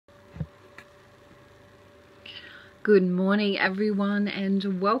Good morning everyone,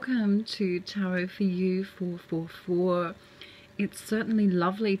 and welcome to Tarot for You 444. It's certainly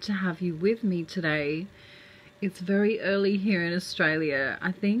lovely to have you with me today. It's very early here in Australia.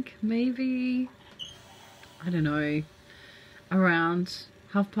 I think maybe, I don't know, around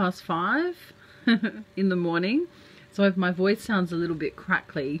 5:30 in the morning. So if my voice sounds a little bit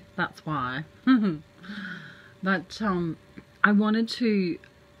crackly, that's why. But I wanted to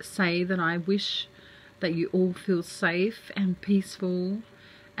say that I wish that you all feel safe and peaceful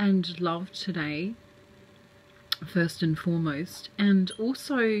and loved today, first and foremost. And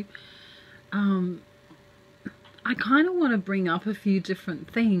also, I kind of want to bring up a few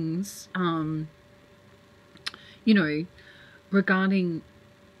different things, regarding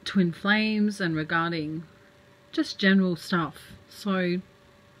twin flames and regarding just general stuff. So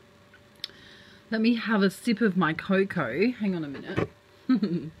let me have a sip of my cocoa. Hang on a minute.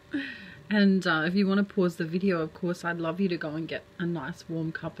 And if you want to pause the video, of course, I'd love you to go and get a nice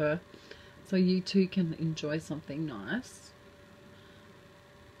warm cuppa so you too can enjoy something nice.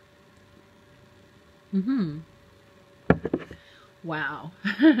 Wow.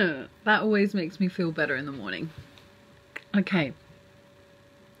 That always makes me feel better in the morning. Okay.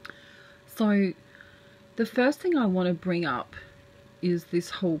 So the first thing I want to bring up is this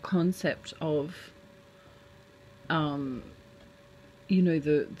whole concept of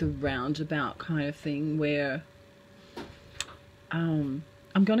the roundabout kind of thing, where I'm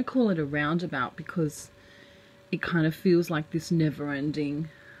going to call it a roundabout because it kind of feels like this never-ending,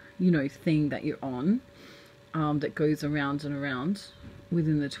 thing that you're on, that goes around and around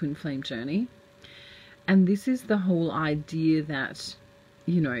within the twin flame journey. And this is the whole idea that,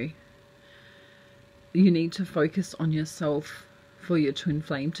 you need to focus on yourself for your twin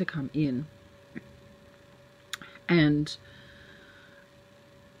flame to come in. And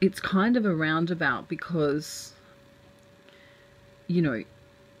it's kind of a roundabout because,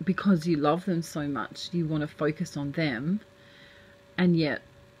 because you love them so much, you want to focus on them, and yet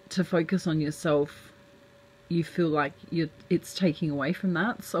to focus on yourself, you feel like it's taking away from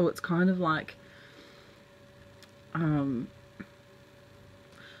that. So it's kind of like, I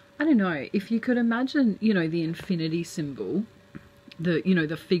don't know, if you could imagine, the infinity symbol,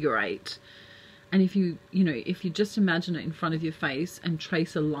 the figure 8. And if you just imagine it in front of your face and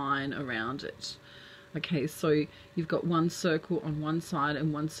trace a line around it. Okay, so you've got one circle on one side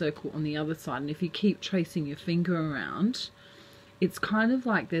and one circle on the other side. And if you keep tracing your finger around, it's kind of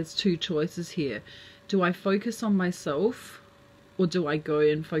like there's two choices here. Do I focus on myself, or do I go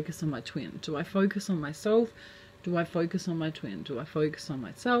and focus on my twin? Do I focus on myself? Do I focus on my twin? Do I focus on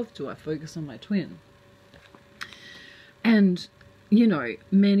myself? Do I focus on my twin? And,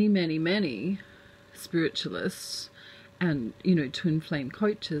 many spiritualists and twin flame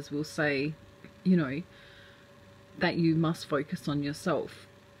coaches will say that you must focus on yourself,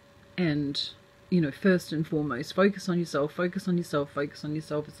 and first and foremost, focus on yourself, focus on yourself, focus on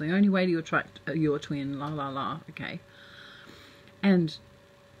yourself. It's the only way to attract your twin, la la la. Okay, and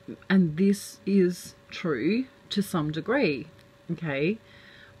this is true to some degree, okay,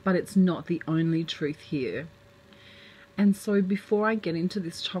 but it's not the only truth here. And so before I get into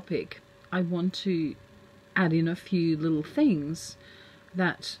this topic, I want to add in a few little things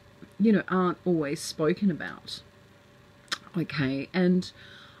that, aren't always spoken about. Okay, and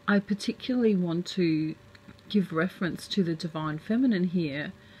I particularly want to give reference to the divine feminine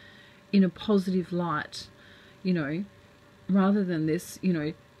here in a positive light, rather than this,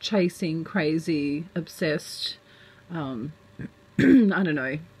 chasing, crazy, obsessed, I don't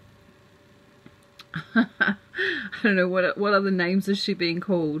know. I don't know what other names is she being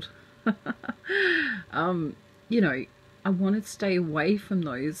called. I want to stay away from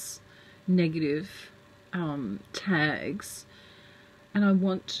those negative tags, and I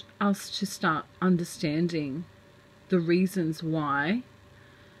want us to start understanding the reasons why,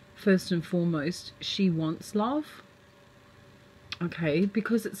 first and foremost, she wants love. Okay,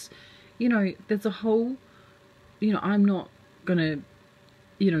 because it's, there's a whole, I'm not gonna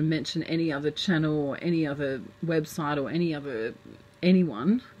mention any other channel or any other website or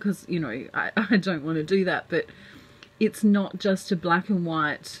anyone, because I don't want to do that. But it's not just a black and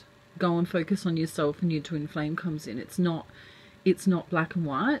white, go and focus on yourself and your twin flame comes in. It's not black and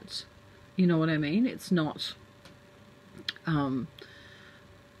white, you know what I mean? It's not I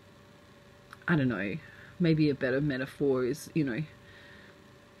don't know, maybe a better metaphor is,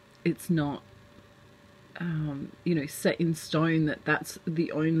 it's not set in stone that that's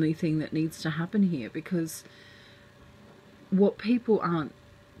the only thing that needs to happen here. Because what people aren't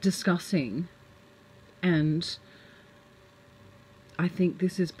discussing, and I think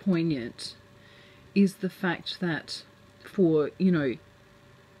this is poignant, is the fact that for, you know,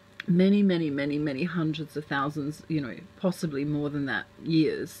 many, many, many, many hundreds of thousands, you know, possibly more than that,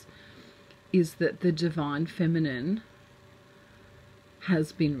 years, is that the divine feminine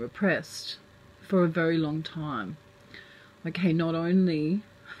has been repressed for a very long time. Okay, not only,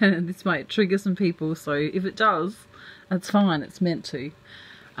 and this might trigger some people, so if it does, that's fine, it's meant to.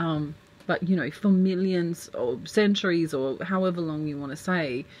 But, you know, for millions or centuries or however long you want to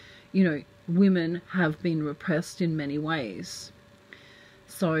say, you know, women have been repressed in many ways.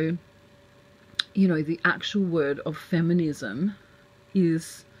 So, you know, the actual word of feminism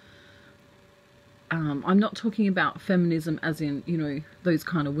is, I'm not talking about feminism as in, you know, those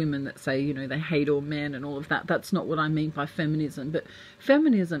kind of women that say, you know, they hate all men and all of that. That's not what I mean by feminism. But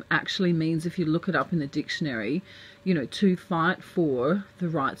feminism actually means, if you look it up in the dictionary, you know, to fight for the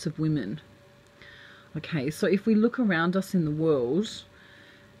rights of women. Okay, so if we look around us in the world,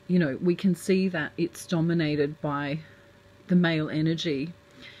 you know, we can see that it's dominated by the male energy.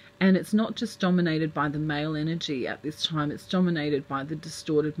 And it's not just dominated by the male energy at this time, it's dominated by the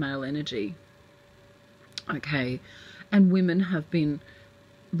distorted male energy. Okay, and women have been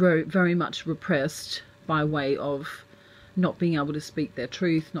very much repressed by way of not being able to speak their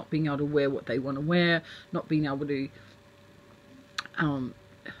truth, not being able to wear what they want to wear, not being able to,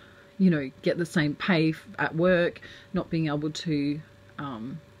 you know, get the same pay at work, not being able to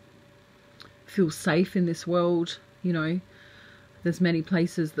feel safe in this world. You know, there's many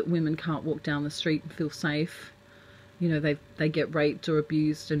places that women can't walk down the street and feel safe. You know, they get raped or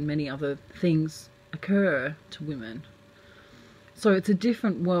abused, and many other things occur to women. So it's a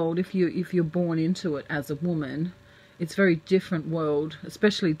different world if you're born into it as a woman. It's a very different world,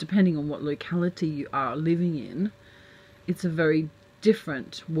 especially depending on what locality you are living in. It's a very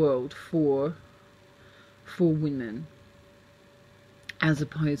different world for women as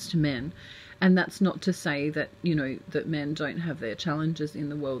opposed to men. And that's not to say that, you know, that men don't have their challenges in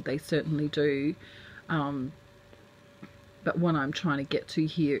the world. They certainly do. But what I'm trying to get to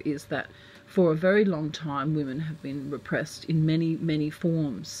here is that for a very long time, women have been repressed in many, many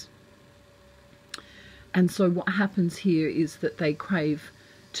forms. And so what happens here is that they crave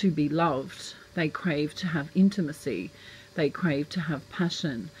to be loved. They crave to have intimacy. They crave to have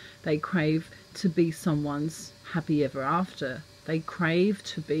passion. They crave to be someone's happy ever after. They crave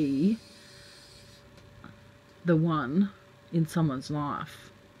to be the one in someone's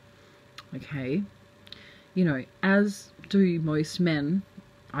life. Okay? You know, as do most men,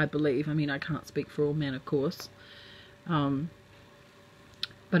 I believe. I mean, I can't speak for all men, of course. But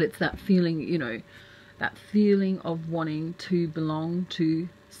it's that feeling, you know, that feeling of wanting to belong to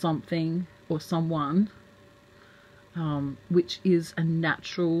something or someone, which is a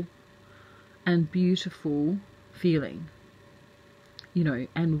natural and beautiful feeling, you know,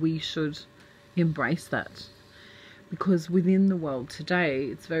 and we should embrace that. Because within the world today,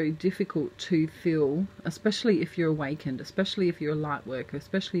 it's very difficult to feel, especially if you're awakened, especially if you're a light worker,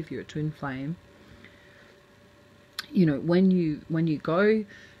 especially if you're a twin flame. You know, when you go,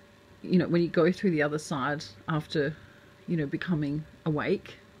 you know, when you go through the other side after, you know, becoming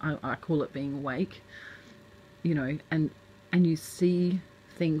awake, I call it being awake, you know, and you see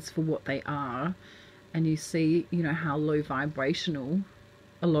things for what they are, and you see, you know, how low vibrational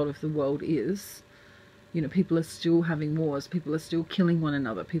a lot of the world is. You know, people are still having wars, people are still killing one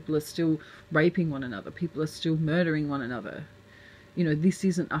another, people are still raping one another, people are still murdering one another. You know, this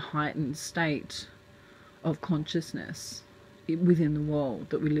isn't a heightened state of consciousness within the world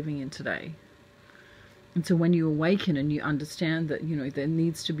that we're living in today. And so when you awaken and you understand that, you know, there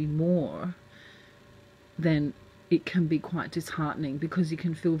needs to be more, then it can be quite disheartening, because you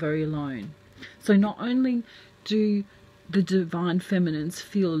can feel very alone. So not only do the divine feminines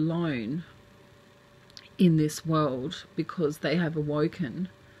feel alone in this world because they have awoken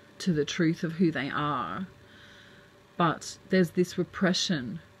to the truth of who they are, but there's this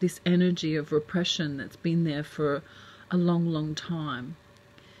repression, this energy of repression that's been there for a long, long time.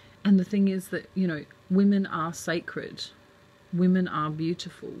 And the thing is that, you know, women are sacred, women are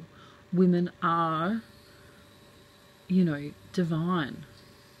beautiful, women are, you know, divine,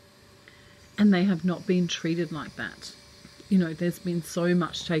 and they have not been treated like that. You know, there's been so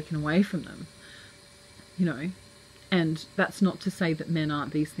much taken away from them. You know, and that's not to say that men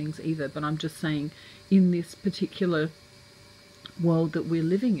aren't these things either, but I'm just saying, in this particular world that we're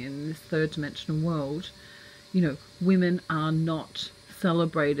living in, this third dimensional world, you know, women are not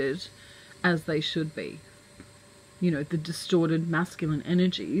celebrated as they should be. You know, the distorted masculine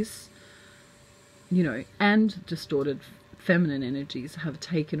energies, you know, and distorted feminine energies have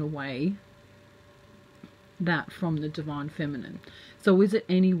taken away that from the divine feminine. So is it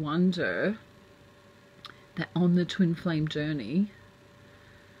any wonder that on the twin flame journey,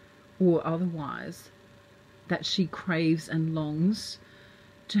 or otherwise, that she craves and longs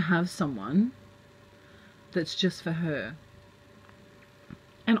to have someone that's just for her.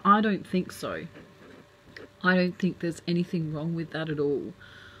 And I don't think so. I don't think there's anything wrong with that at all.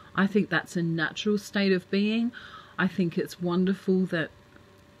 I think that's a natural state of being. I think it's wonderful that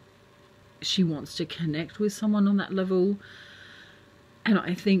she wants to connect with someone on that level. And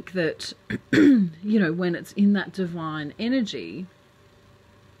I think that, you know, when it's in that divine energy,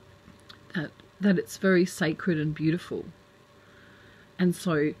 that it's very sacred and beautiful. And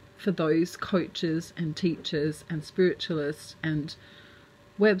so for those coaches and teachers and spiritualists and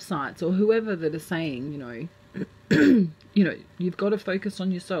websites or whoever that are saying, you know, you know, you've got to focus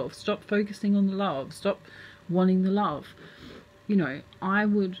on yourself, stop focusing on the love, stop wanting the love, you know, I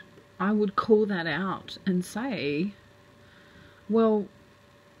would call that out and say, well,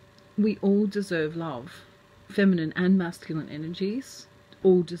 we all deserve love. Feminine and masculine energies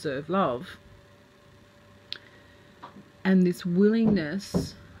all deserve love. And this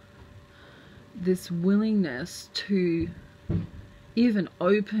willingness to even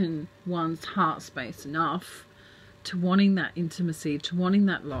open one's heart space enough to wanting that intimacy, to wanting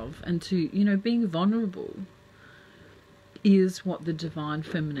that love, and to, you know, being vulnerable is what the divine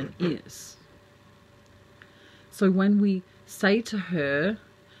feminine is. So when we say to her,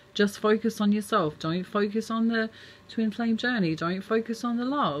 just focus on yourself, don't focus on the twin flame journey, don't focus on the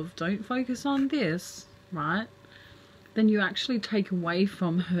love, don't focus on this, right? Then you actually take away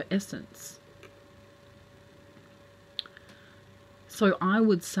from her essence. So I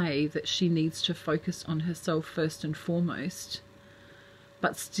would say that she needs to focus on herself first and foremost,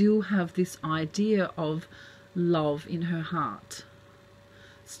 but still have this idea of love in her heart.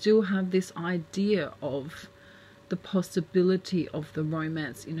 Still have this idea of the possibility of the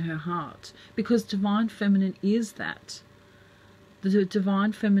romance in her heart. Because divine feminine is that. The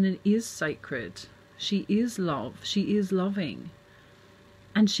divine feminine is sacred. She is love. She is loving.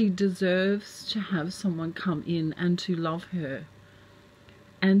 And she deserves to have someone come in and to love her.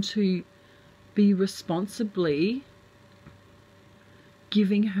 And to be responsibly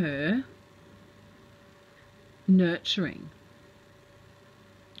giving her nurturing.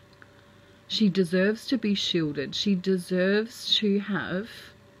 She deserves to be shielded. She deserves to have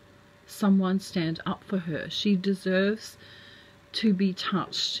someone stand up for her. She deserves to be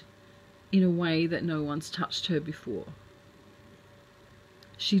touched in a way that no one's touched her before.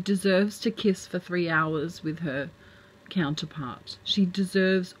 She deserves to kiss for 3 hours with her counterpart. She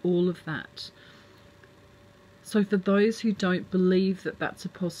deserves all of that. So for those who don't believe that that's a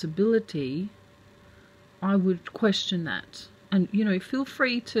possibility, I would question that. And, you know, feel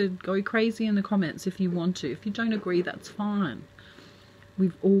free to go crazy in the comments if you want to. If you don't agree, that's fine.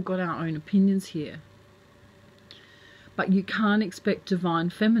 We've all got our own opinions here. But you can't expect divine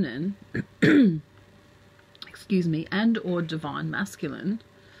feminine, excuse me, and or divine masculine,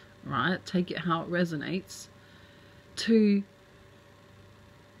 right? Take it how it resonates, to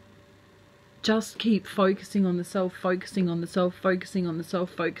just keep focusing on the self, focusing on the self, focusing on the self,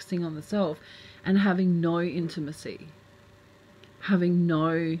 focusing on the self, and having no intimacy. Having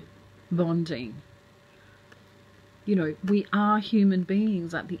no bonding. You know, we are human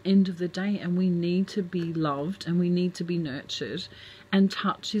beings at the end of the day, and we need to be loved and we need to be nurtured, and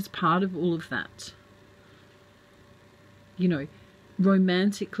touch is part of all of that. You know,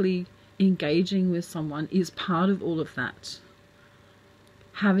 romantically engaging with someone is part of all of that.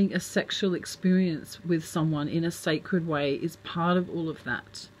 Having a sexual experience with someone in a sacred way is part of all of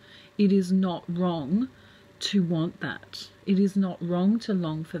that. It is not wrong to want that. It is not wrong to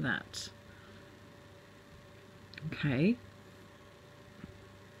long for that. Okay.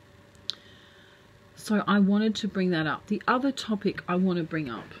 So I wanted to bring that up. The other topic I want to bring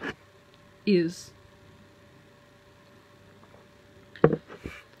up is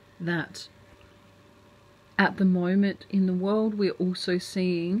that at the moment in the world we're also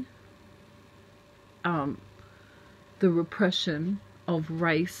seeing the repression of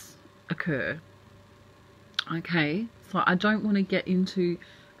race occur. Okay, so I don't want to get into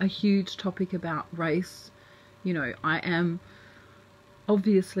a huge topic about race. You know, I am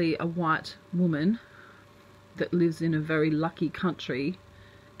obviously a white woman that lives in a very lucky country,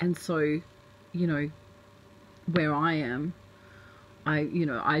 and so, you know, where I am,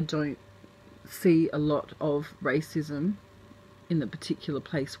 I don't see a lot of racism in the particular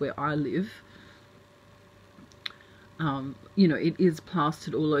place where I live. You know, it is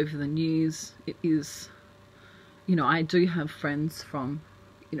plastered all over the news. It is, you know, I do have friends from,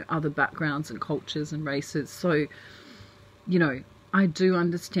 you know, other backgrounds and cultures and races. So, you know, I do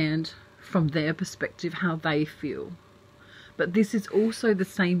understand from their perspective, how they feel. But this is also the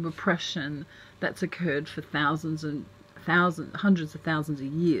same repression that's occurred for hundreds of thousands of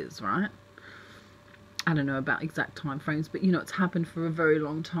years, right? I don't know about exact time frames, but you know, it's happened for a very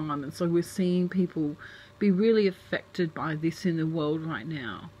long time. And so we're seeing people be really affected by this in the world right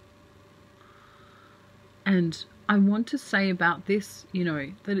now. And I want to say about this, you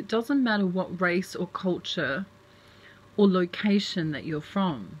know, that it doesn't matter what race or culture or location that you're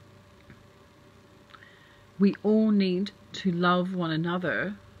from. We all need to love one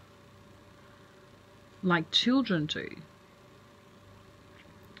another like children do.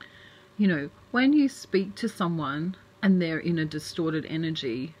 You know, when you speak to someone and they're in a distorted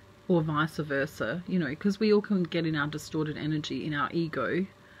energy, or vice versa, you know, because we all can get in our distorted energy, in our ego,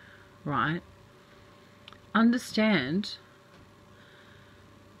 right? Understand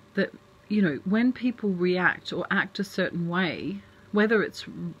that, you know, when people react or act a certain way, whether it's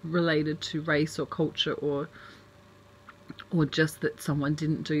related to race or culture, or just that someone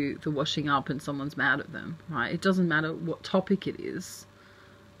didn't do the washing up and someone's mad at them, right? It doesn't matter what topic it is,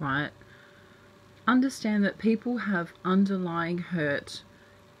 right? Understand that people have underlying hurt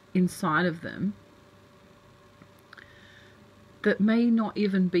inside of them that may not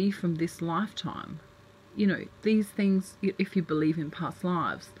even be from this lifetime. You know, these things, if you believe in past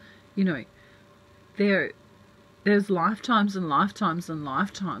lives, you know, there's lifetimes and lifetimes and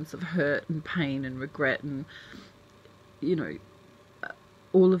lifetimes of hurt and pain and regret and, you know,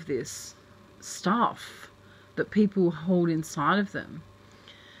 all of this stuff that people hold inside of them.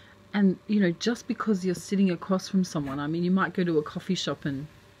 And, you know, just because you're sitting across from someone, I mean, you might go to a coffee shop and,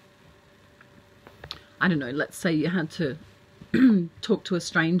 I don't know, let's say you had to talk to a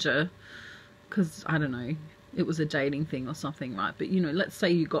stranger because, I don't know, it was a dating thing or something, right? But, you know, let's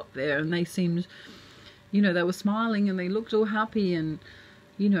say you got there and they seemed, you know, they were smiling and they looked all happy, and,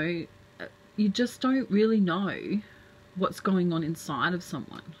 you know, you just don't really know what's going on inside of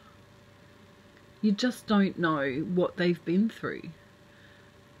someone. You just don't know what they've been through.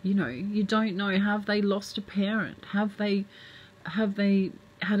 You know, you don't know, have they lost a parent? Have they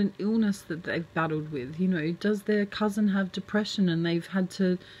had an illness that they've battled with? You know, does their cousin have depression and they've had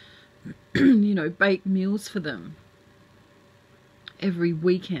to, you know, bake meals for them every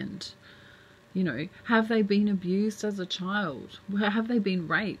weekend? You know, have they been abused as a child? Have they been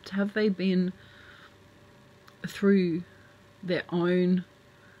raped? Have they been through their own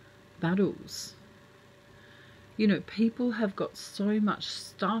battles? You know, people have got so much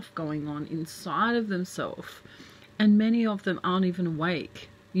stuff going on inside of themselves, and many of them aren't even awake.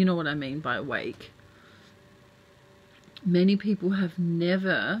 You know what I mean by awake? Many people have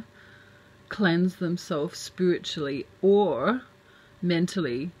never cleansed themselves spiritually or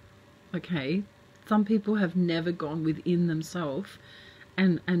mentally, okay? Some people have never gone within themselves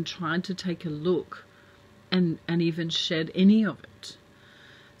and tried to take a look and even shed any of it.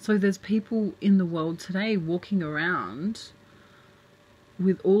 So there's people in the world today walking around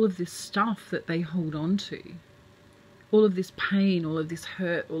with all of this stuff that they hold on to. All of this pain, all of this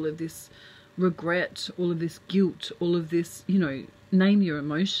hurt, all of this regret, all of this guilt, all of this, you know, name your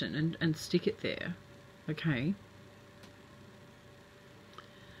emotion and stick it there, okay?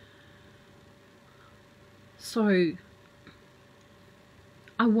 So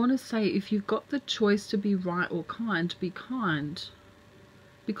I want to say, if you've got the choice to be right or kind, be kind.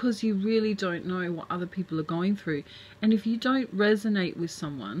 Because you really don't know what other people are going through. And if you don't resonate with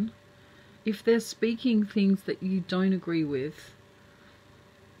someone, if they're speaking things that you don't agree with,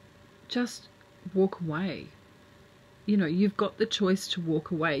 just walk away. You know, you've got the choice to walk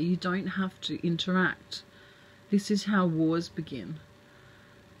away. You don't have to interact. This is how wars begin.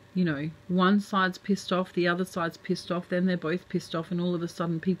 You know, one side's pissed off, the other side's pissed off, then they're both pissed off, and all of a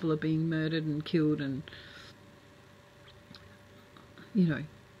sudden people are being murdered and killed, and, you know,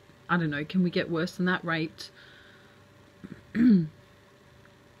 I don't know, can we get worse than that? Raped. Okay.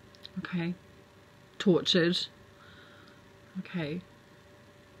 Tortured. Okay.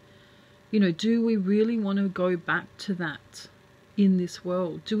 You know, do we really want to go back to that in this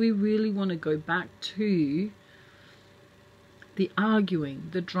world? Do we really want to go back to the arguing,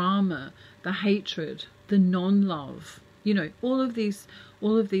 the drama, the hatred, the non-love? You know, all of these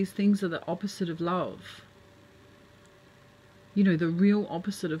things are the opposite of love. You know, the real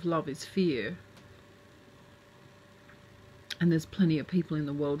opposite of love is fear. And there's plenty of people in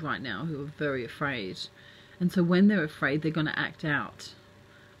the world right now who are very afraid. And so when they're afraid, they're going to act out.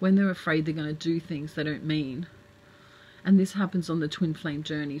 When they're afraid, they're going to do things they don't mean. And this happens on the twin flame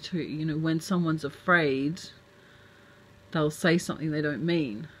journey too. You know, when someone's afraid, they'll say something they don't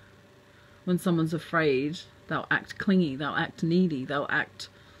mean. When someone's afraid, they'll act clingy, they'll act needy, they'll act,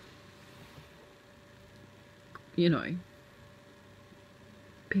 you know,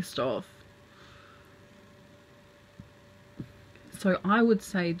 pissed off. So I would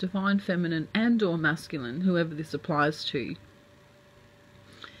say divine feminine and or masculine, whoever this applies to.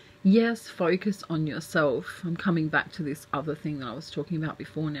 Yes, focus on yourself. I'm coming back to this other thing that I was talking about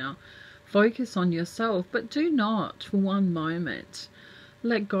before now. Focus on yourself, but do not for one moment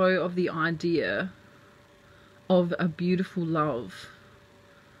let go of the idea of a beautiful love.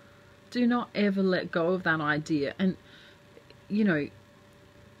 Do not ever let go of that idea. And, you know,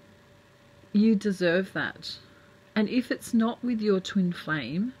 you deserve that. And if it's not with your twin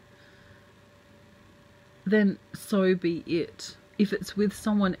flame, then so be it. If it's with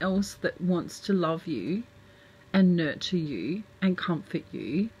someone else that wants to love you and nurture you and comfort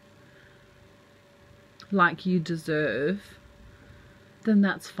you like you deserve, then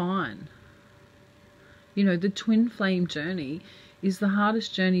that's fine. You know, the twin flame journey is the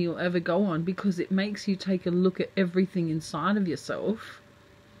hardest journey you'll ever go on, because it makes you take a look at everything inside of yourself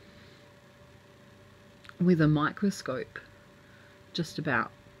with a microscope, just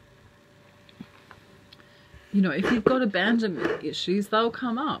about. You know, if you've got abandonment issues, they'll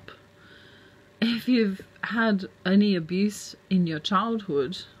come up. If you've had any abuse in your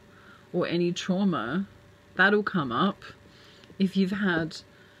childhood or any trauma, that'll come up. If you've had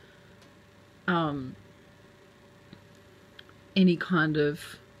any kind of,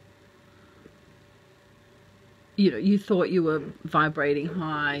 you know, you thought you were vibrating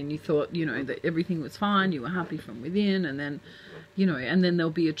high and you thought, you know, that everything was fine, you were happy from within, and then, you know, and then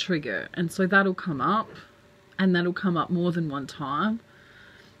there'll be a trigger. And so that'll come up, and that'll come up more than one time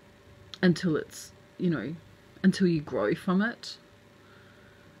until it's, you know, until you grow from it.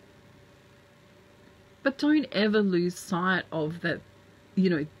 But don't ever lose sight of that, you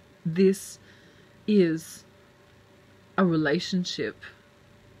know, this is a relationship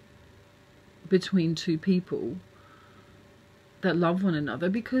between two people that love one another,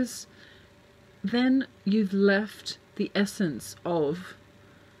 because then you've left the essence of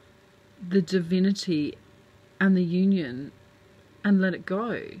the divinity and the union and let it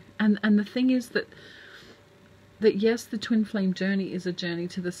go. And the thing is that yes, the twin flame journey is a journey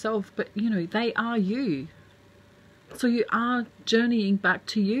to the self, but you know, they are you. So you are journeying back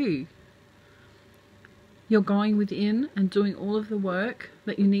to you. You're going within and doing all of the work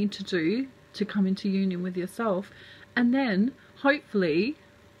that you need to do to come into union with yourself. And then, hopefully,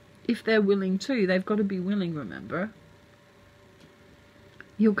 if they're willing to, they've got to be willing, remember,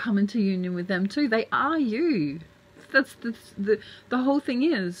 you'll come into union with them too. They are you. That's the whole thing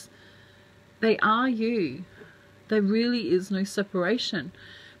is, they are you. There really is no separation.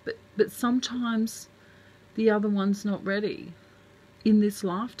 But sometimes the other one's not ready in this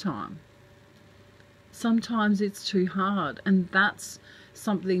lifetime. Sometimes it's too hard, and that's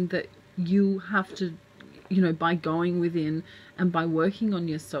something that you have to, you know, by going within and by working on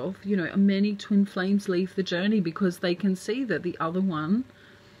yourself. You know, many twin flames leave the journey because they can see that the other one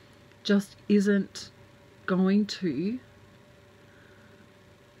just isn't going to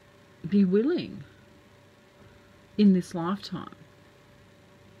be willing in this lifetime.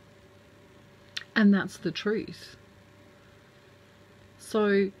 And that's the truth.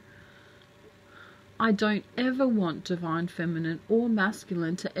 So I don't ever want divine feminine or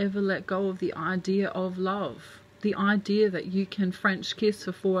masculine to ever let go of the idea of love. The idea that you can French kiss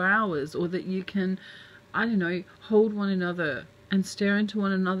for 4 hours, or that you can, I don't know, hold one another and stare into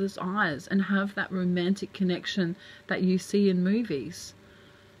one another's eyes and have that romantic connection that you see in movies.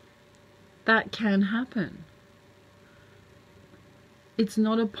 That can happen. It's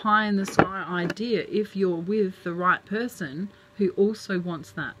not a pie in the sky idea if you're with the right person who also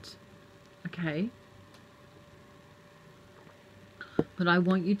wants that. Okay? But I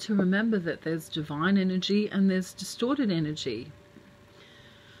want you to remember that there's divine energy and there's distorted energy.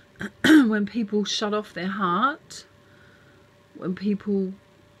 When people shut off their heart, when people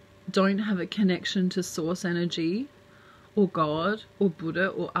don't have a connection to source energy, or God, or Buddha,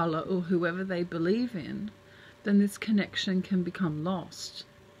 or Allah, or whoever they believe in, then this connection can become lost.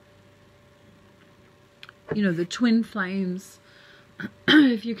 You know, the twin flames,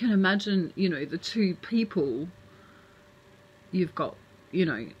 if you can imagine, you know, the two people, you've got, you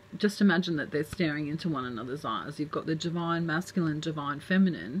know, just imagine that they're staring into one another's eyes. You've got the divine masculine, divine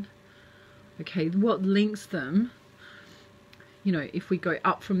feminine. Okay, what links them, you know, if we go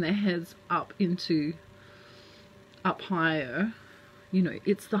up from their heads, up into, up higher, you know,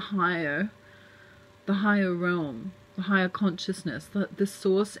 it's the higher realm, the higher consciousness, the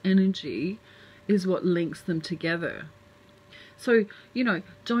source energy is what links them together. So, you know,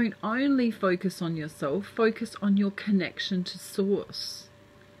 don't only focus on yourself, focus on your connection to source.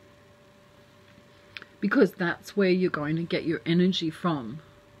 because that's where you're going to get your energy from.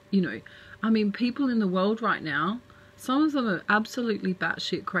 You know, I mean, people in the world right now, some of them are absolutely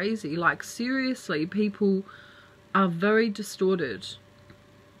batshit crazy. Like, seriously, people are very distorted.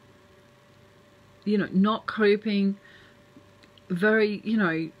 You know, not coping, very, you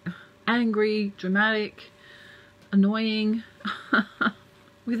know, angry, dramatic, annoying,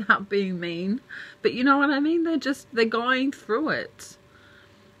 without being mean. But you know what I mean? They're going through it,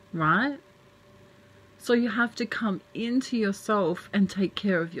 right? So you have to come into yourself and take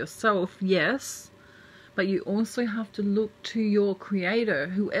care of yourself, yes. But you also have to look to your creator,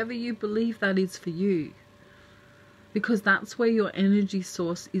 whoever you believe that is for you. Because that's where your energy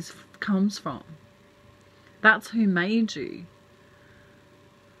source comes from. That's who made you.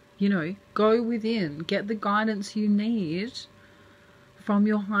 You know, go within, get the guidance you need from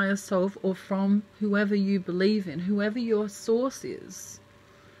your higher self or from whoever you believe in, whoever your source is.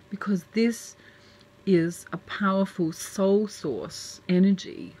 Because this is a powerful soul source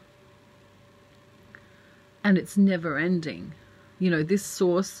energy. And it's never ending. You know, this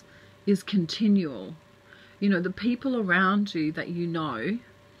source is continual. You know, the people around you that you know,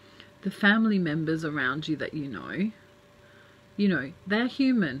 the family members around you that you know, they're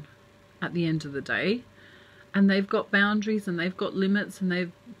human at the end of the day. And they've got boundaries and they've got limits, and they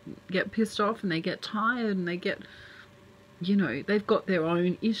get pissed off and they get tired and they get, you know, they've got their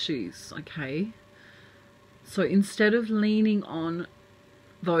own issues, okay? So instead of leaning on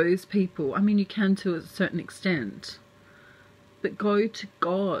those people, I mean, you can to a certain extent, but go to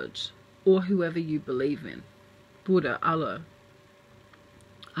God or whoever you believe in. Buddha, Allah,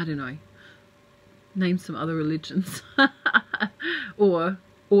 I don't know, name some other religions or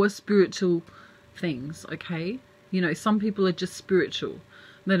spiritual things, okay? You know, some people are just spiritual.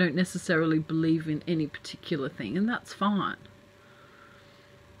 They don't necessarily believe in any particular thing, and that's fine.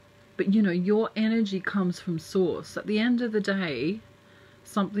 But you know, your energy comes from source. At the end of the day,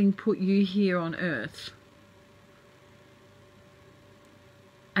 something put you here on earth.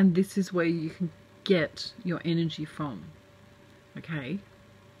 And this is where you can get your energy from. Okay?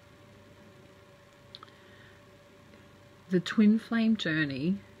 The twin flame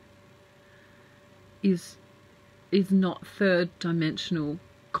journey is not third dimensional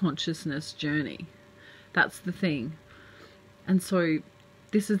consciousness journey. That's the thing. And so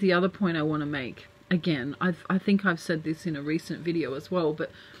this is the other point I want to make. Again, I think I've said this in a recent video as well,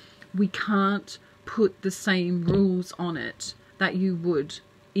 but we can't put the same rules on it that you would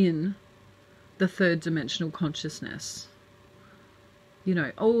in the third dimensional consciousness. You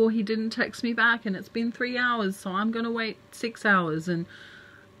know, oh, he didn't text me back and it's been 3 hours, so I'm going to wait 6 hours. And,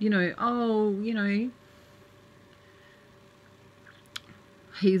 you know, oh, you know,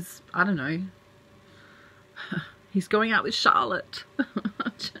 he's, I don't know, he's going out with Charlotte.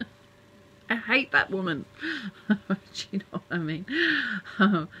 I hate that woman. Do you know what I mean?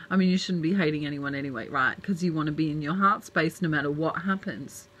 I mean, you shouldn't be hating anyone anyway, right? Because you want to be in your heart space no matter what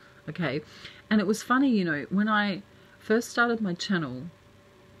happens. Okay? And it was funny, you know, when I first started my channel,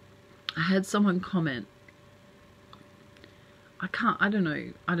 I had someone comment. I don't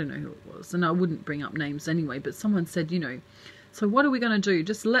know who it was, and I wouldn't bring up names anyway, but someone said, you know, so what are we going to do?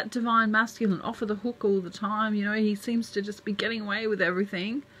 Just let Divine Masculine off of the hook all the time? You know, he seems to just be getting away with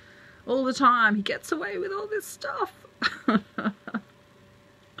everything all the time. He gets away with all this stuff.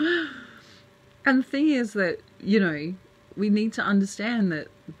 And the thing is that, you know, we need to understand that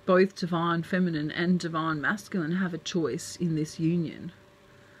both Divine Feminine and Divine Masculine have a choice in this union.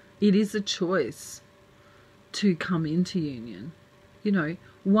 It is a choice to come into union. You know,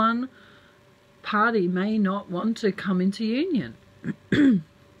 one party may not want to come into union.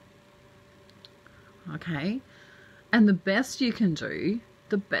 Okay? And the best you can do,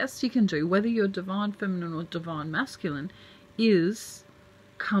 whether you're Divine Feminine or Divine Masculine, is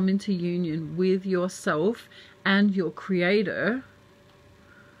come into union with yourself and your Creator,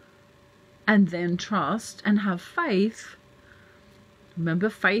 and then trust and have faith. Remember,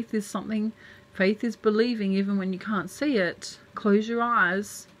 faith is believing even when you can't see it. Close your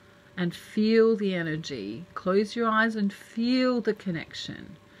eyes and feel the energy. Close your eyes and feel the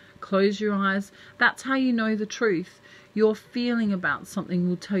connection. Close your eyes. That's how you know the truth. Your feeling about something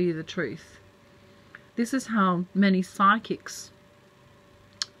will tell you the truth. This is how many psychics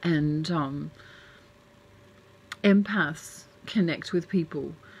and empaths connect with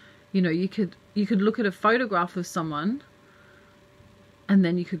people. You know, you could look at a photograph of someone and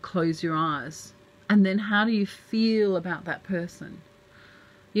then you could close your eyes. And then how do you feel about that person?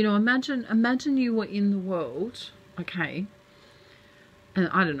 You know, imagine you were in the world, okay, and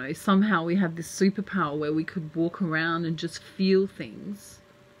I don't know, somehow we had this superpower where we could walk around and just feel things.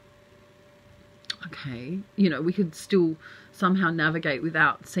 Okay, you know, we could still somehow navigate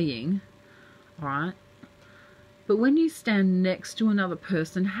without seeing, all right? But when you stand next to another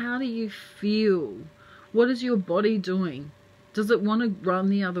person, how do you feel? What is your body doing? Does it want to run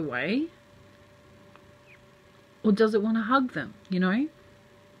the other way? Or does it want to hug them, you know?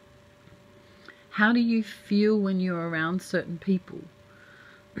 How do you feel when you're around certain people?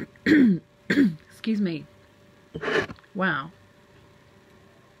 Excuse me. Wow.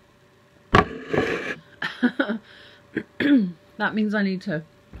 That means I need to...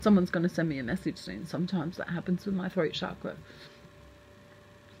 Someone's going to send me a message soon. Sometimes that happens with my throat chakra.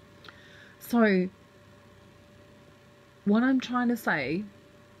 So, what I'm trying to say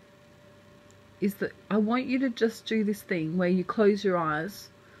is that I want you to just do this thing where you close your eyes.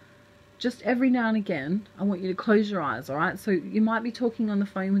 Just every now and again, I want you to close your eyes, all right? So you might be talking on the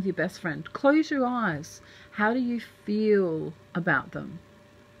phone with your best friend. Close your eyes. How do you feel about them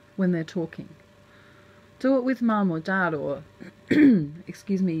when they're talking? Do it with mum or dad or,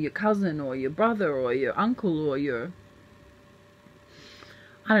 excuse me, your cousin or your brother or your uncle or your,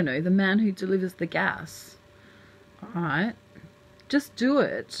 I don't know, the man who delivers the gas. All right? Just do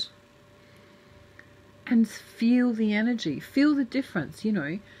it. And feel the energy. Feel the difference, you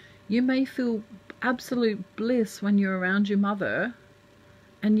know. You may feel absolute bliss when you're around your mother,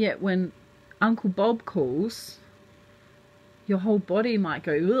 and yet when Uncle Bob calls, your whole body might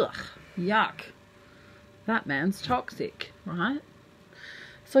go, ugh, yuck. That man's toxic, right?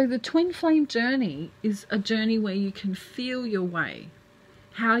 So the twin flame journey is a journey where you can feel your way.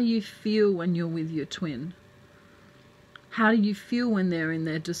 How do you feel when you're with your twin? How do you feel when they're in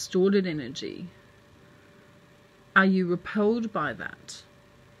their distorted energy? Are you repelled by that?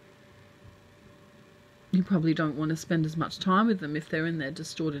 You probably don't want to spend as much time with them if they're in their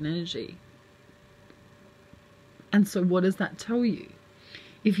distorted energy. And so what does that tell you?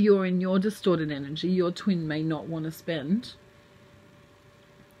 If you're in your distorted energy, your twin may not want to spend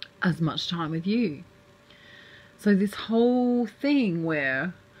as much time with you. So this whole thing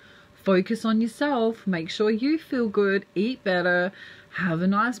where focus on yourself, make sure you feel good, eat better, have a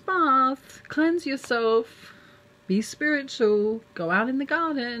nice bath, cleanse yourself, be spiritual, go out in the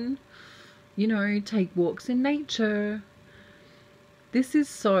garden, you know, take walks in nature. This is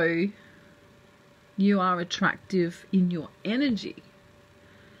so you are attractive in your energy,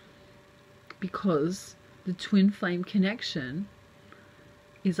 because the twin flame connection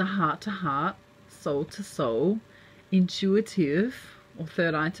is a heart to heart, soul to soul, intuitive or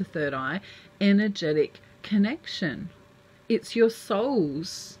third eye to third eye, energetic connection. It's your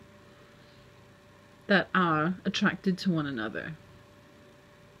souls that are attracted to one another.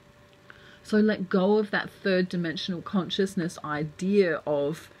 So let go of that third dimensional consciousness idea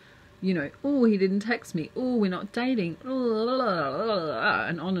of, you know, oh, he didn't text me, oh, we're not dating,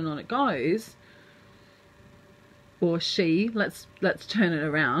 and on it goes. Or she, let's turn it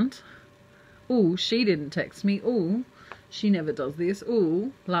around. Oh, she didn't text me. Oh, she never does this.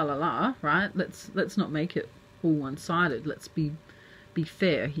 Oh, la la la, right? Let's not make it all one-sided. Let's be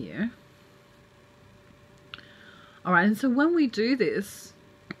fair here. All right, and so when we do this,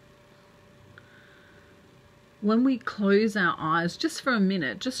 when we close our eyes just for a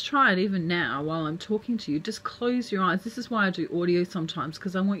minute, just try it even now while I'm talking to you, just close your eyes. This is why I do audio sometimes,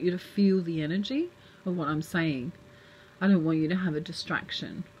 because I want you to feel the energy of what I'm saying. I don't want you to have a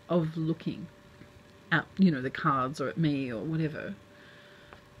distraction of looking at, you know, the cards or at me or whatever.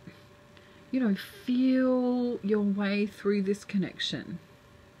 You know, feel your way through this connection.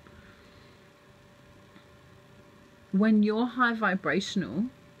 When you're high vibrational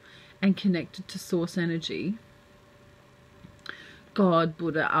and connected to source energy, God,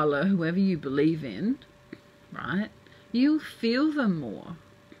 Buddha, Allah, whoever you believe in, right? You'll feel them more.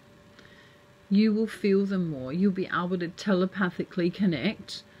 You will feel them more. You'll be able to telepathically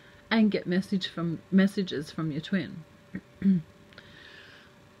connect and get messages from your twin.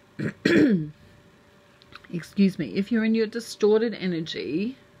 Excuse me. If you're in your distorted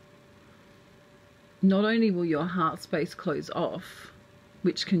energy, not only will your heart space close off,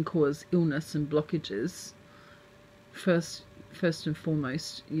 which can cause illness and blockages, first and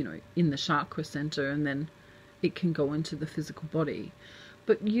foremost, you know, in the chakra center, and then it can go into the physical body.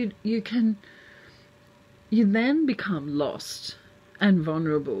 But you then become lost and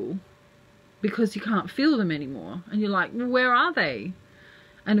vulnerable because you can't feel them anymore. And you're like, well, where are they?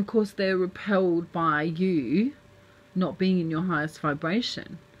 And of course they're repelled by you not being in your highest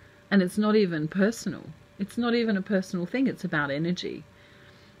vibration. And it's not even personal. It's not even a personal thing. It's about energy.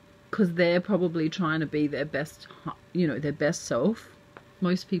 Because they're probably trying to be their best, you know, their best self.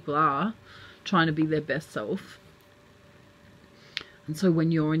 Most people are trying to be their best self. And so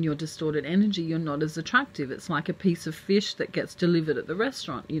when you're in your distorted energy, you're not as attractive. It's like a piece of fish that gets delivered at the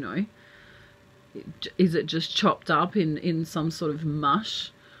restaurant, you know. Is it just chopped up in some sort of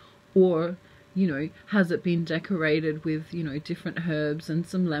mush? Or, you know, has it been decorated with, you know, different herbs and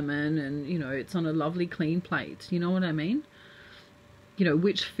some lemon and, you know, it's on a lovely clean plate? You know what I mean? You know,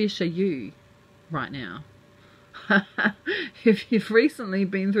 which fish are you right now? If you've recently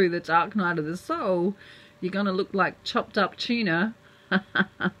been through the dark night of the soul, you're going to look like chopped up tuna.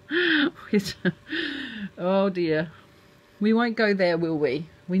 Oh dear. We won't go there, will we?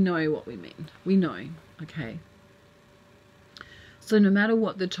 We know what we mean. We know. Okay. So no matter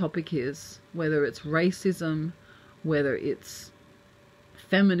what the topic is, whether it's racism, whether it's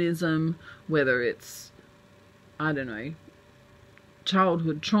feminism, whether it's, I don't know,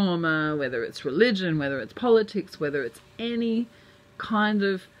 childhood trauma, whether it's religion, whether it's politics, whether it's any kind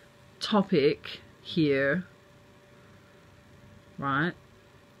of topic here, right?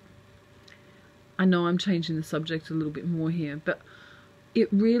 I know I'm changing the subject a little bit more here, but it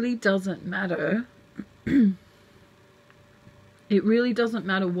really doesn't matter. It really doesn't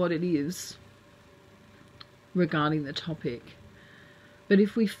matter what it is regarding the topic. But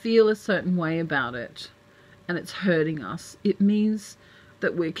if we feel a certain way about it and it's hurting us, it means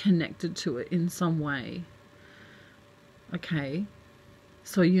that we're connected to it in some way. Okay?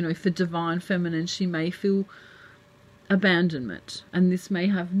 So, you know, for Divine Feminine, she may feel abandonment. And this may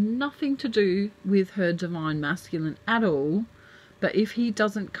have nothing to do with her Divine Masculine at all. But if he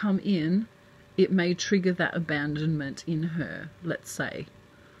doesn't come in, it may trigger that abandonment in her, let's say.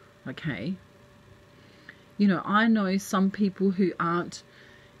 Okay? You know, I know some people who aren't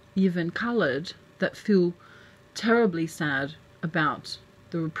even coloured that feel terribly sad about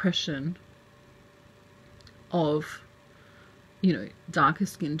the repression of, you know, darker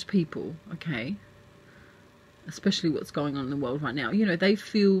skinned people, okay? Especially what's going on in the world right now. You know, they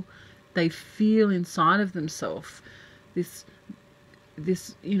feel inside of themselves this,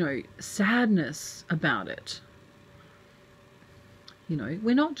 you know, sadness about it. You know,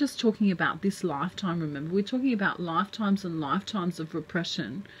 we're not just talking about this lifetime, remember. We're talking about lifetimes and lifetimes of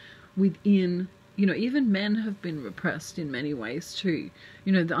repression within, you know, even men have been repressed in many ways too.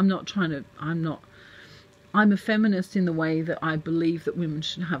 You know, I'm a feminist in the way that I believe that women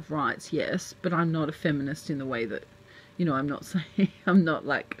should have rights, yes, but I'm not a feminist in the way that, you know, I'm not saying, I'm not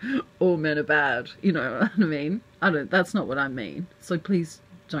like all men are bad, you know what I mean? That's not what I mean. So please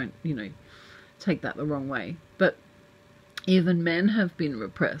don't, you know, take that the wrong way. But even men have been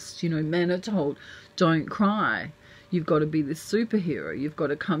repressed. You know, men are told, don't cry. You've got to be this superhero. You've got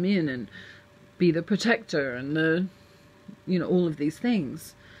to come in and be the protector and the, you know, all of these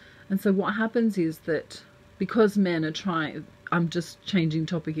things. And so what happens is that because men are trying, I'm just changing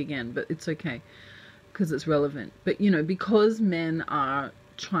topic again, but it's okay because it's relevant. But, you know, because men are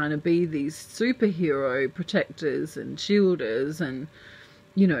trying to be these superhero protectors and shielders, and,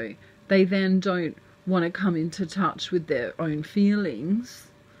 you know, they then don't want to come into touch with their own feelings.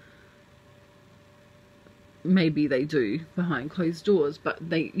 Maybe they do behind closed doors, but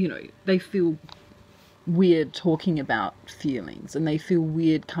they, you know, they feel weird talking about feelings, and they feel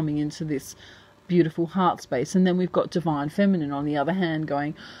weird coming into this beautiful heart space. And then we've got Divine Feminine on the other hand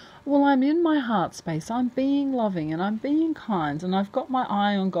going, well, I'm in my heart space, I'm being loving and I'm being kind and I've got my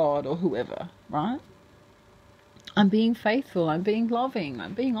eye on God or whoever, right? I'm being faithful, I'm being loving,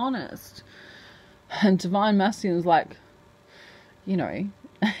 I'm being honest. And Divine Masculine's like, you know,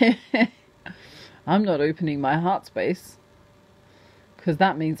 I'm not opening my heart space because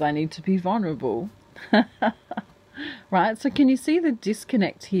that means I need to be vulnerable. Right? So can you see the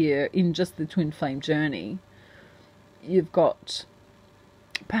disconnect here in just the twin flame journey? You've got,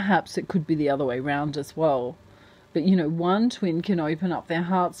 perhaps it could be the other way around as well. But, you know, one twin can open up their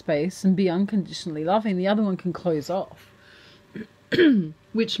heart space and be unconditionally loving. The other one can close off.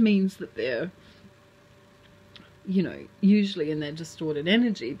 Which means that they're, you know, usually in their distorted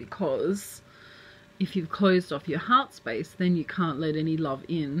energy, because if you've closed off your heart space, then you can't let any love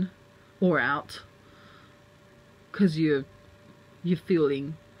in or out, because you're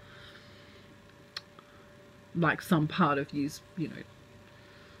feeling like some part of you's, you know,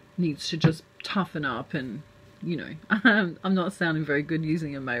 needs to just toughen up. And, you know, I'm not sounding very good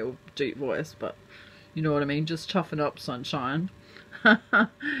using a male deep voice, but you know what I mean, just toughen up, sunshine.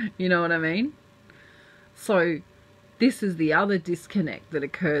 You know what I mean? So this is the other disconnect that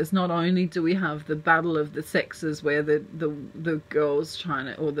occurs. Not only do we have the battle of the sexes where the girls trying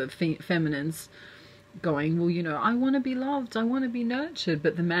to, or the feminines going, well, you know, I want to be loved, I want to be nurtured,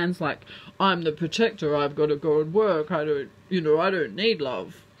 but the man's like, I'm the protector, I've got to go and work, I don't need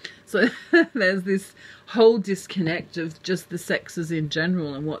love. So there's this whole disconnect of just the sexes in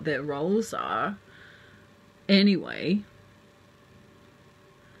general and what their roles are anyway.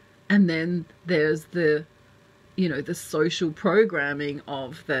 And then there's the, you know, the social programming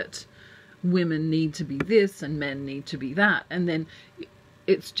of that women need to be this and men need to be that. And then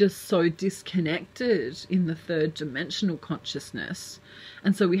it's just so disconnected in the third dimensional consciousness.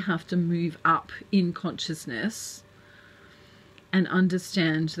 And so we have to move up in consciousness and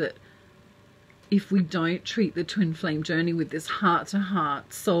understand that if we don't treat the twin flame journey with this heart to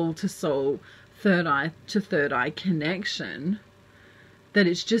heart, soul to soul, third eye to third eye connection, that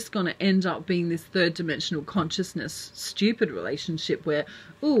it's just going to end up being this third dimensional consciousness stupid relationship where,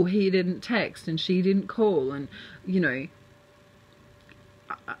 oh, he didn't text and she didn't call, and you know,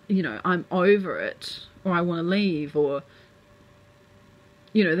 I'm over it, or I want to leave, or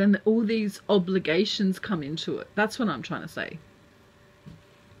you know, then all these obligations come into it. That's what I'm trying to say.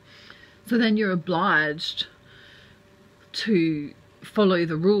 So then you're obliged to follow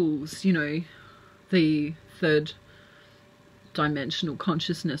the rules, you know, the third dimensional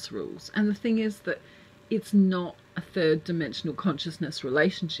consciousness rules. And the thing is that it's not a third dimensional consciousness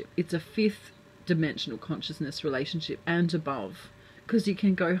relationship. It's a fifth dimensional consciousness relationship and above, because you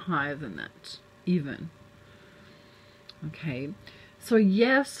can go higher than that even. Okay, so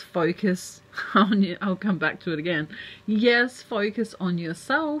yes, focus on you. I'll come back to it again. Yes, focus on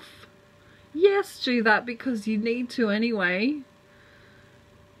yourself. Yes, do that because you need to anyway.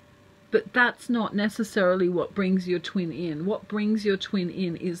 But that's not necessarily what brings your twin in. What brings your twin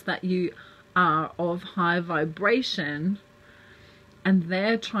in is that you are of high vibration, and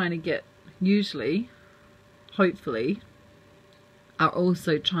they're trying to get, usually, hopefully, are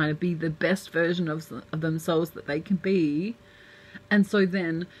also trying to be the best version of themselves that they can be. And so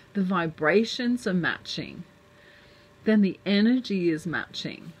then the vibrations are matching. Then the energy is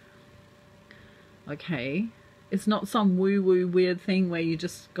matching. Okay? It's not some woo-woo weird thing where you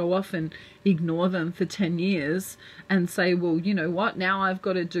just go off and ignore them for 10 years and say, well, you know what, now I've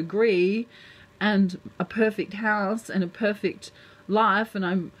got a degree and a perfect house and a perfect life, and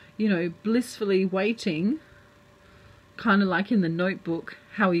I'm, you know, blissfully waiting, kind of like in The Notebook,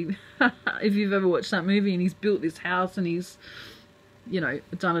 how he, if you've ever watched that movie, and he's built this house and he's, you know,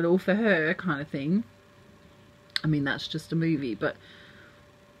 done it all for her kind of thing. I mean, that's just a movie, but,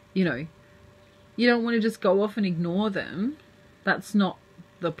 you know, you don't want to just go off and ignore them. That's not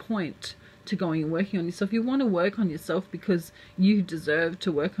the point to going and working on yourself. You want to work on yourself because you deserve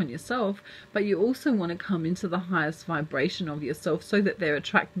to work on yourself, but you also want to come into the highest vibration of yourself so that they're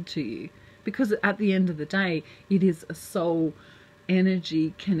attracted to you. Because at the end of the day, it is a soul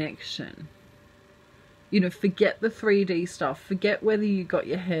energy connection. You know, forget the 3D stuff. Forget whether you got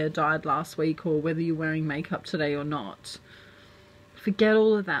your hair dyed last week or whether you're wearing makeup today or not. Forget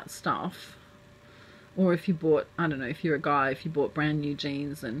all of that stuff. Or if you bought, I don't know, if you're a guy, if you bought brand new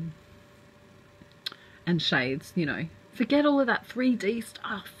jeans and shades, you know, forget all of that 3D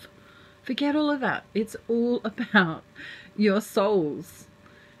stuff. Forget all of that. It's all about your souls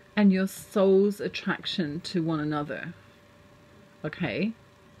and your soul's attraction to one another. Okay?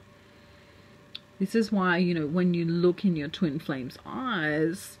 This is why, you know, when you look in your twin flame's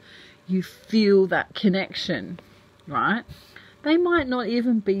eyes, you feel that connection, right? They might not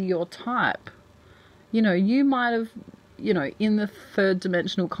even be your type. You know, you might have, you know, in the third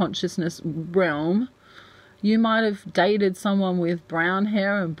dimensional consciousness realm, you might have dated someone with brown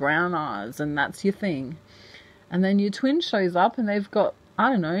hair and brown eyes, and that's your thing. And then your twin shows up and they've got, I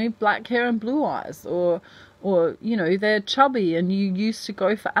don't know, black hair and blue eyes, or you know, they're chubby and you used to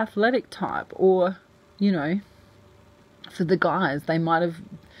go for athletic type, or, you know, for the guys, they might have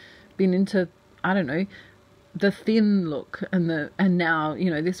been into, I don't know, the thin look, and now, you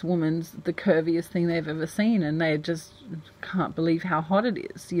know, this woman's the curviest thing they've ever seen, and they just can't believe how hot it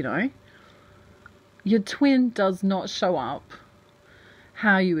is, you know. Your twin does not show up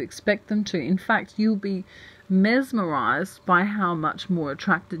how you expect them to. In fact, you'll be mesmerized by how much more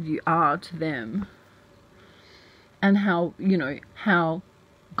attracted you are to them, and how, you know, how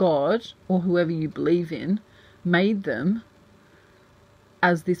God, or whoever you believe in, made them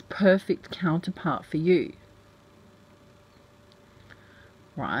as this perfect counterpart for you.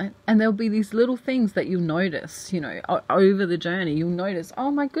 Right? And there'll be these little things that you'll notice, you know, over the journey. You'll notice, oh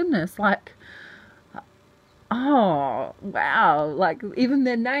my goodness, like, oh, wow, like even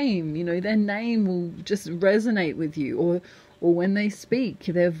their name, you know, their name will just resonate with you, or when they speak,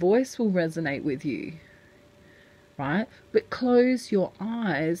 their voice will resonate with you, right? But close your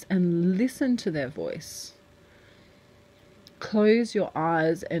eyes and listen to their voice. Close your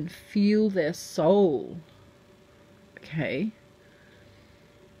eyes and feel their soul, okay?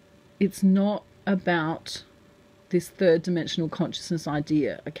 It's not about this third dimensional consciousness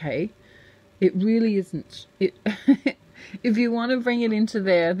idea, okay? It really isn't. It if you want to bring it into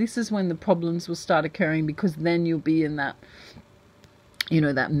there, this is when the problems will start occurring, because then you'll be in that, you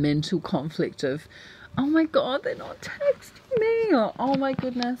know, that mental conflict of, oh my God, they're not texting me, or oh my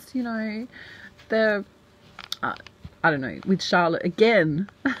goodness, you know, they're, I don't know, with Charlotte again.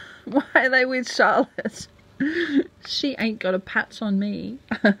 Why are they with Charlotte? She ain't got a patch on me.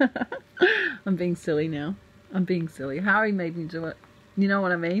 I'm being silly now. I'm being silly. Harry made me do it. You know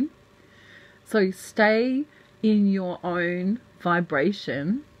what I mean? So stay in your own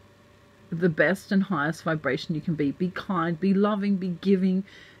vibration, the best and highest vibration you can be. Be kind, be loving, be giving.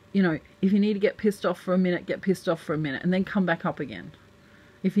 You know, if you need to get pissed off for a minute, get pissed off for a minute and then come back up again.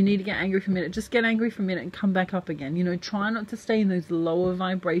 If you need to get angry for a minute, just get angry for a minute and come back up again. You know, try not to stay in those lower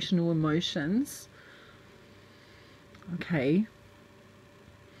vibrational emotions. Okay.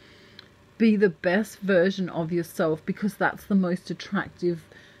 Be the best version of yourself, because that's the most attractive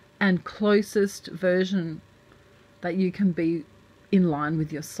and closest version that you can be in line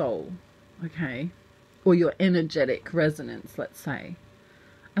with your soul. Okay. Or your energetic resonance, let's say.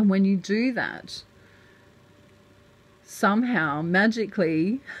 And when you do that, somehow,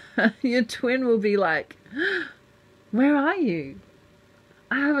 magically, your twin will be like, where are you?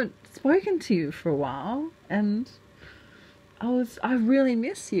 I haven't spoken to you for a while, and I really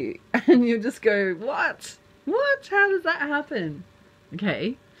miss you. And you just go, what? What? How does that happen?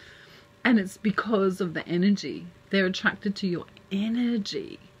 Okay. And it's because of the energy. They're attracted to your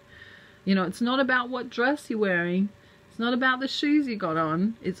energy. You know, it's not about what dress you're wearing. It's not about the shoes you got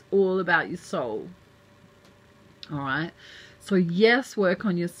on. It's all about your soul. All right. So yes, work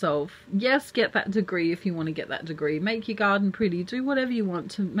on yourself. Yes, get that degree if you want to get that degree. Make your garden pretty. Do whatever you want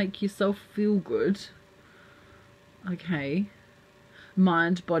to make yourself feel good. Okay.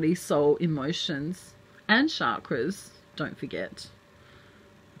 Mind, body, soul, emotions, and chakras. Don't forget.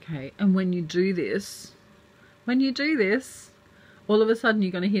 Okay. And when you do this, all of a sudden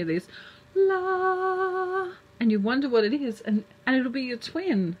you're going to hear this la, and you wonder what it is, and it'll be your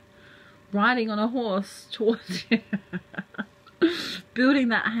twin riding on a horse towards you, building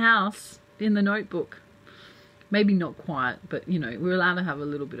that house in the Notebook. Maybe not quite, but you know, we're allowed to have a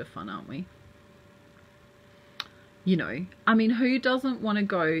little bit of fun, aren't we? You know, I mean, who doesn't want to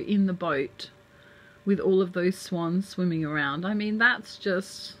go in the boat with all of those swans swimming around? I mean, that's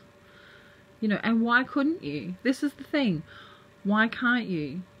just, you know, and why couldn't you? This is the thing. Why can't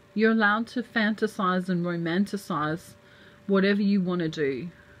you? You're allowed to fantasize and romanticize whatever you want to do.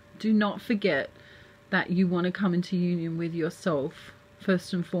 Do not forget that you want to come into union with yourself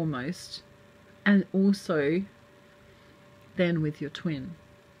first and foremost, and also then with your twin.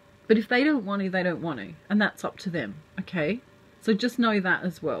 But if they don't want to, they don't want to, and that's up to them, okay? So just know that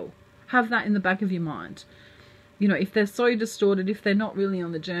as well. Have that in the back of your mind. You know, if they're so distorted, if they're not really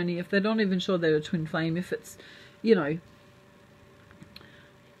on the journey, if they're not even sure they're a twin flame, if it's, you know,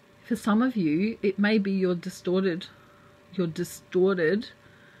 for some of you, it may be your distorted,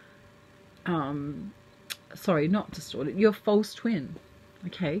 sorry, not distorted, your false twin,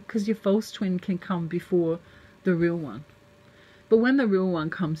 okay? Because your false twin can come before the real one. But when the real one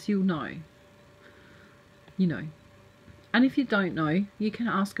comes, you'll know. You know. And if you don't know, you can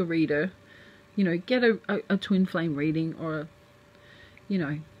ask a reader, you know, get a twin flame reading, or, you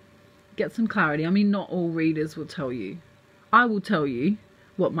know, get some clarity. I mean, not all readers will tell you. I will tell you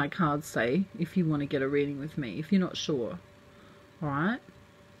what my cards say if you want to get a reading with me, if you're not sure. Alright?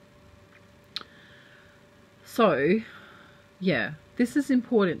 So, yeah, this is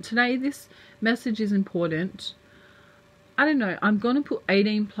important. Today, this message is important. I don't know, I'm going to put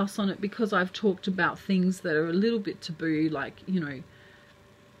 18 plus on it because I've talked about things that are a little bit taboo, like, you know,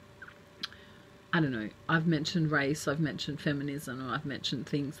 I don't know, I've mentioned race, I've mentioned feminism, or I've mentioned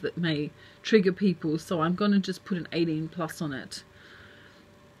things that may trigger people, so I'm going to just put an 18 plus on it.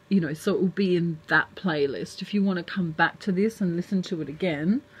 You know, so it will be in that playlist. If you want to come back to this and listen to it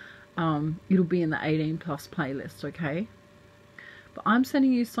again, it'll be in the 18 plus playlist, okay? But I'm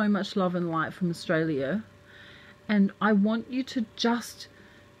sending you so much love and light from Australia, and I want you to just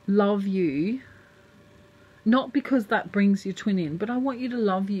love you, not because that brings your twin in, but I want you to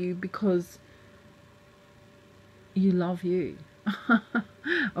love you because you love you.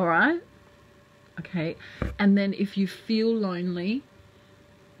 Alright? Okay. And then if you feel lonely,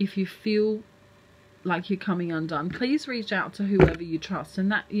 if you feel like you're coming undone, please reach out to whoever you trust.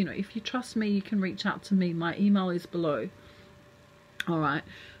 And that, you know, if you trust me, you can reach out to me. My email is below. Alright?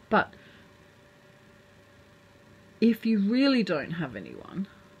 But if you really don't have anyone,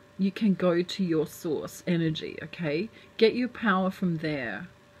 you can go to your source energy, okay? Get your power from there.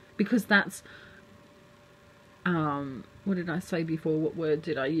 because that's, what did I say before? What word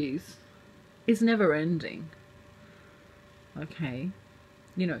did I use? It's never ending. Okay.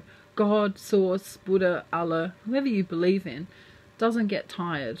 You know, God, Source, Buddha, Allah, whoever you believe in, doesn't get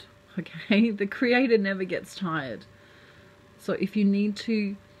tired. Okay. The Creator never gets tired. So if you need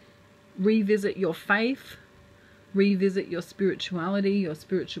to revisit your faith, revisit your spirituality, your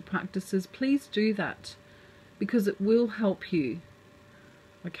spiritual practices, please do that, because it will help you.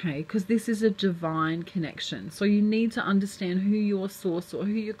 Okay, because this is a divine connection. So you need to understand who your source or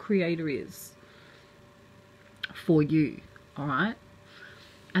who your creator is for you. All right.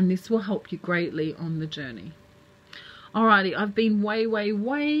 And this will help you greatly on the journey. Alrighty, I've been way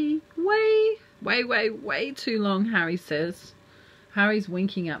too long, Harry says. Harry's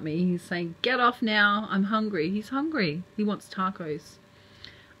winking at me. He's saying, get off now. I'm hungry. He's hungry. He wants tacos.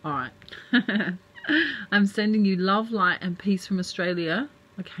 Alright. I'm sending you love, light, and peace from Australia.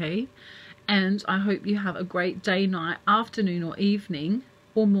 Okay, and I hope you have a great day, night, afternoon, or evening,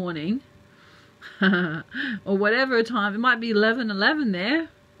 or morning, or whatever time. It might be 11:11 there,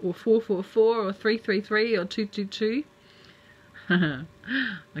 or 4:44, or 3:33, or 2:22.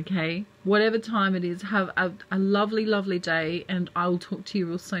 Okay, whatever time it is, have a lovely day, and I will talk to you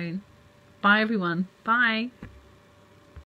real soon. Bye, everyone. Bye.